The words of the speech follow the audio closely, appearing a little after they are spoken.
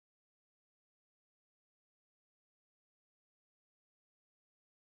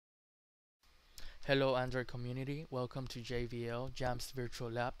Hello Android community, welcome to JVL, Jam's Virtual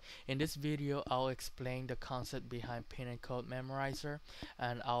Lab. In this video, I'll explain the concept behind pin and code memorizer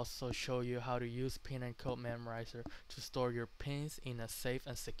and also show you how to use pin and code memorizer to store your pins in a safe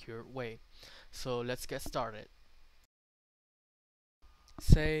and secure way. So let's get started.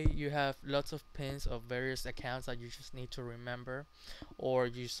 Say you have lots of pins of various accounts that you just need to remember, or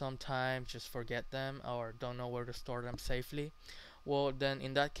you sometimes just forget them or don't know where to store them safely. Well, then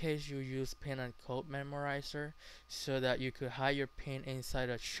in that case you use pin and code memorizer so that you could hide your pin inside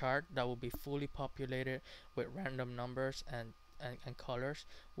a chart that will be fully populated with random numbers and colors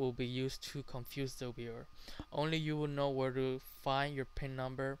will be used to confuse the viewer. Only you will know where to find your pin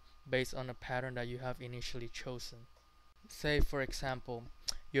number based on a pattern that you have initially chosen. Say for example,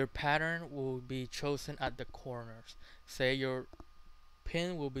 your pattern will be chosen at the corners. Say your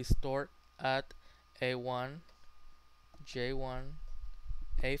pin will be stored at A1, J1,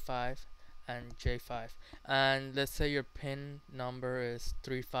 A5 and J5, and let's say your pin number is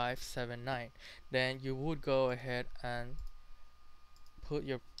 3579, then you would go ahead and put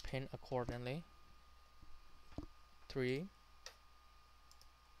your pin accordingly. 3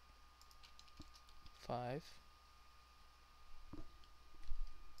 5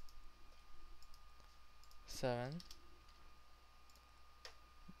 7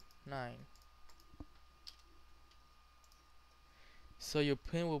 9. So your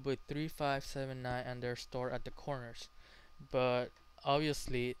pin will be 3579 and they're stored at the corners, but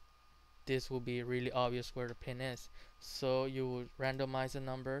obviously this will be really obvious where the pin is. So you would randomize the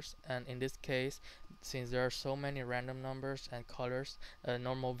numbers, and in this case, since there are so many random numbers and colors, a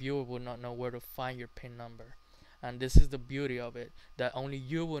normal viewer would not know where to find your pin number. And this is the beauty of it, that only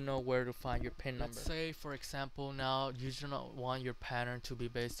you will know where to find your pin number. Let's say for example now you do not want your pattern to be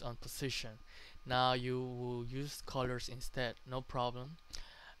based on position. Now you will use colors instead, no problem.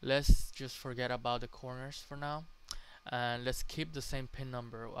 Let's just forget about the corners for now, and let's keep the same pin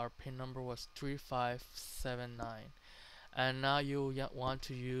number. Our pin number was 3579, and now you want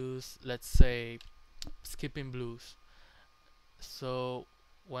to use, let's say, skipping blues. So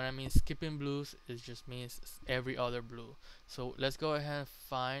when I mean skipping blues, it just means every other blue. So let's go ahead and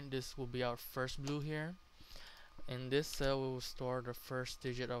find, this will be our first blue here. In this cell we will store the first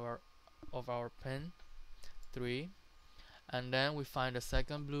digit of our pin, 3, and then we find the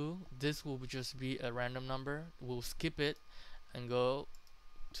second blue. This will just be a random number. We'll skip it and go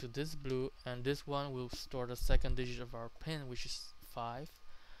to this blue, and this one will store the second digit of our pin, which is 5.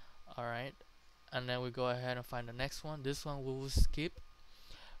 Alright, and then we go ahead and find the next one. This one we will skip.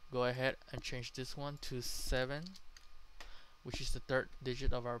 Go ahead and change this one to 7, which is the third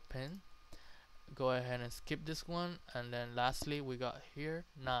digit of our pin. Go ahead and skip this one, and then lastly we got here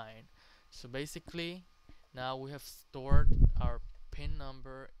 9. So basically now we have stored our pin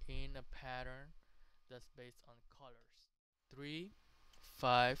number in a pattern that's based on colors. 3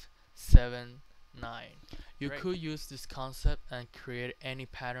 5 7 9. You Great. could use this concept and create any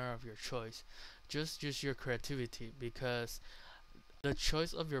pattern of your choice. Just use your creativity, because the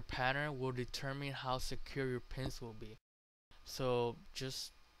choice of your pattern will determine how secure your pins will be. So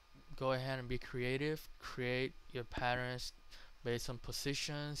just go ahead and be creative. Create your patterns based on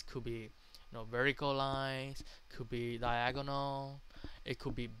positions. Could be vertical lines, could be diagonal, it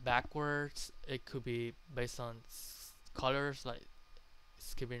could be backwards, it could be based on colors like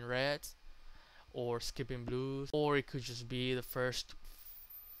skipping reds or skipping blues, or it could just be the first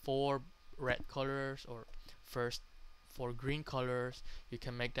 4 red colors or first 4 green colors. You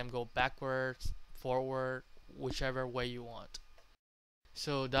can make them go backwards, forward, whichever way you want.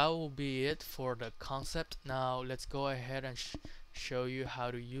 So that will be it for the concept. Now let's go ahead and show you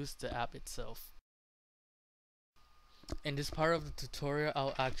how to use the app itself. In this part of the tutorial,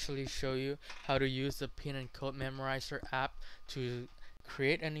 I'll actually show you how to use the pin and code memorizer app to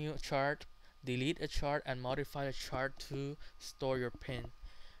create a new chart, delete a chart, and modify a chart to store your pin.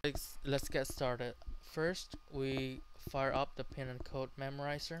 Let's get started. First, we fire up the pin and code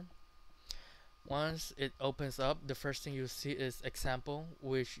memorizer. Once it opens up, the first thing you see is example,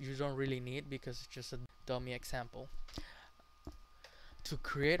 which you don't really need because it's just a dummy example. To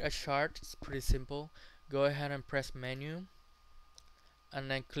create a chart, it's pretty simple. Go ahead and press menu and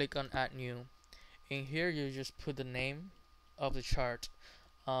then click on add new. In here you just put the name of the chart.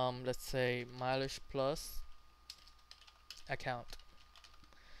 Let's say mileage plus account,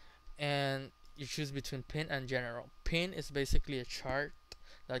 and you choose between pin and general. Pin is basically a chart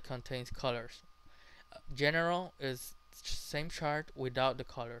that contains colors. General is same chart without the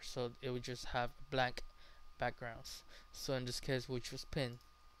color, so it would just have blank backgrounds. So in this case we choose pin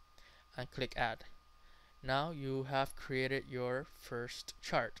and click add. Now you have created your first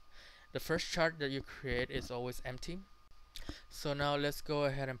chart. the first chart that you create is always empty. So now let's go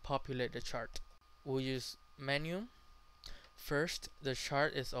ahead and populate the chart. We'll use menu. First, the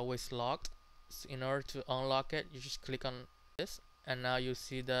chart is always locked. So in order to unlock it, you just click on this, and now you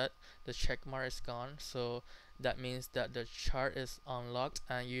see that the check mark is gone. So that means that the chart is unlocked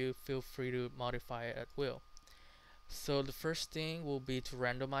and you feel free to modify it at will. So the first thing will be to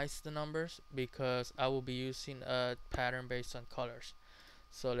randomize the numbers, because I will be using a pattern based on colors.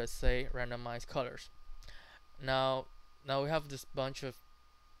 So let's say randomize colors. Now we have this bunch of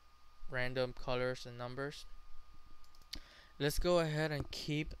random colors and numbers. Let's go ahead and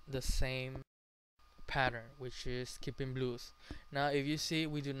keep the same pattern, which is keeping blues. Now if you see,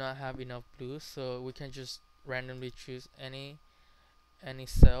 we do not have enough blues, so we can just randomly choose any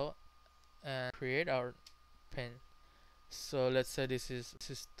cell and create our pin. So let's say this is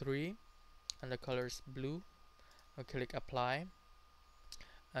 3 and the color is blue. I'll click apply,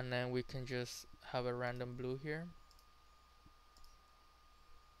 and then we can just have a random blue here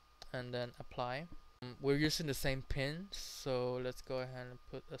and then apply. We're using the same pin, so let's go ahead and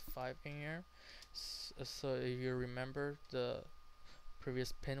put a 5 in here. So if you remember, the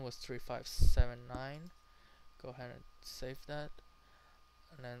previous pin was 3579. Go ahead and save that,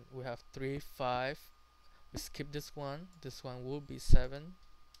 and then we have 3 5. We skip this one will be 7.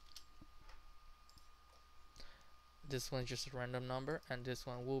 This one's just a random number, and this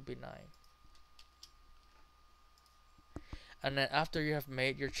one will be 9. And then after you have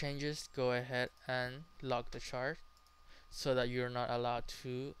made your changes, go ahead and lock the chart so that you're not allowed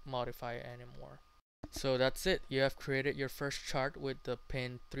to modify it anymore. So that's it. You have created your first chart with the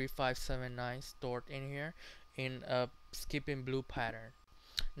pin 3579 stored in here in a skipping blue pattern.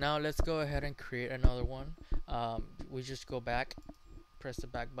 Now let's go ahead and create another one. We just go back, press the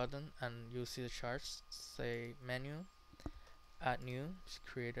back button, and you'll see the charts. Say menu, add new, just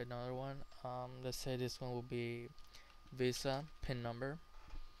create another one. Let's say this one will be Visa pin number,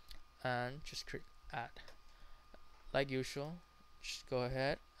 and just click add. Like usual, just go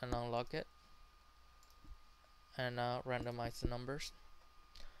ahead and unlock it, and now randomize the numbers.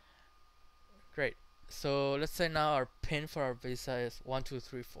 Great. So let's say now our pin for our Visa is 1 2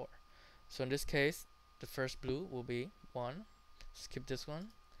 3 4. So in this case, the first blue will be 1. Skip this one.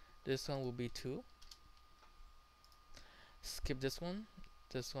 This one will be 2. Skip this one.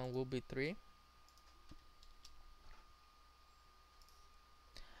 This one will be 3.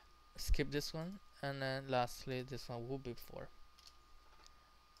 Skip this one, and then lastly this one will be 4.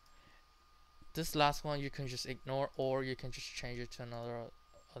 This last one you can just ignore, or you can just change it to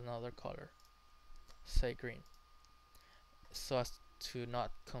another color, say green, so as to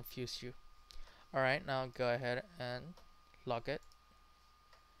not confuse you. Alright, now go ahead and lock it,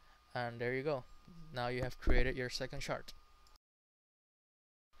 and there you go. Now you have created your second chart.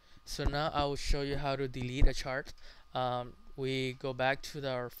 So now I will show you how to delete a chart. We go back to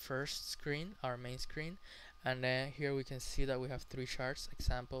our first screen, our main screen, and then here we can see that we have 3 charts: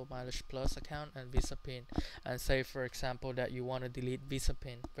 example, mileage plus account, and Visa pin. And say for example that you want to delete Visa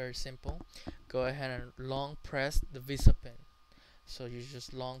pin. Very simple. Go ahead and long press the Visa pin. So you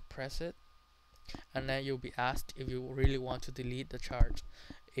just long press it, and then you'll be asked if you really want to delete the chart.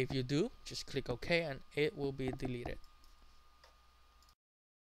 If you do, just click OK and it will be deleted.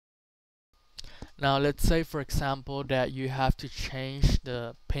 Now let's say for example that you have to change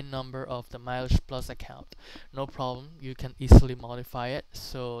the PIN number of the Mileage Plus account. No problem, you can easily modify it.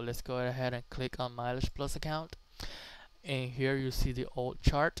 So let's go ahead and click on Mileage Plus account, and here you see the old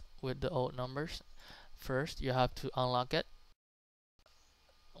chart with the old numbers. First you have to unlock it.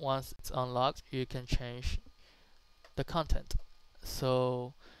 Once it's unlocked, you can change the content.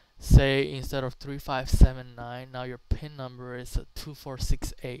 So say instead of 3579, now your PIN number is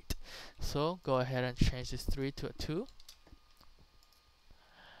 2468. So go ahead and change this 3 to a 2.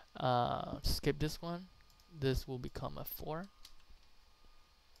 Skip this one. This will become a 4.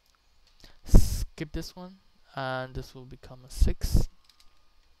 Skip this one, and this will become a 6.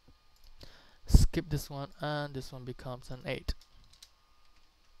 Skip this one, and this one becomes an 8.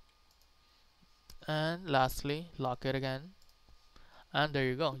 And lastly, lock it again. And there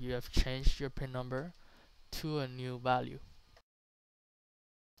you go, you have changed your PIN number to a new value.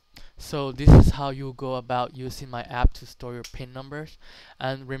 So this is how you go about using my app to store your PIN numbers.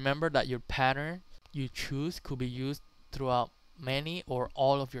 And remember that your pattern you choose could be used throughout many or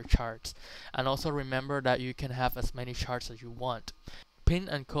all of your charts. And also remember that you can have as many charts as you want. Pin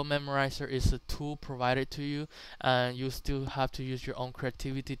and Code Memorizer is a tool provided to you, and you still have to use your own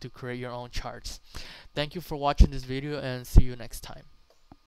creativity to create your own charts. Thank you for watching this video, and see you next time.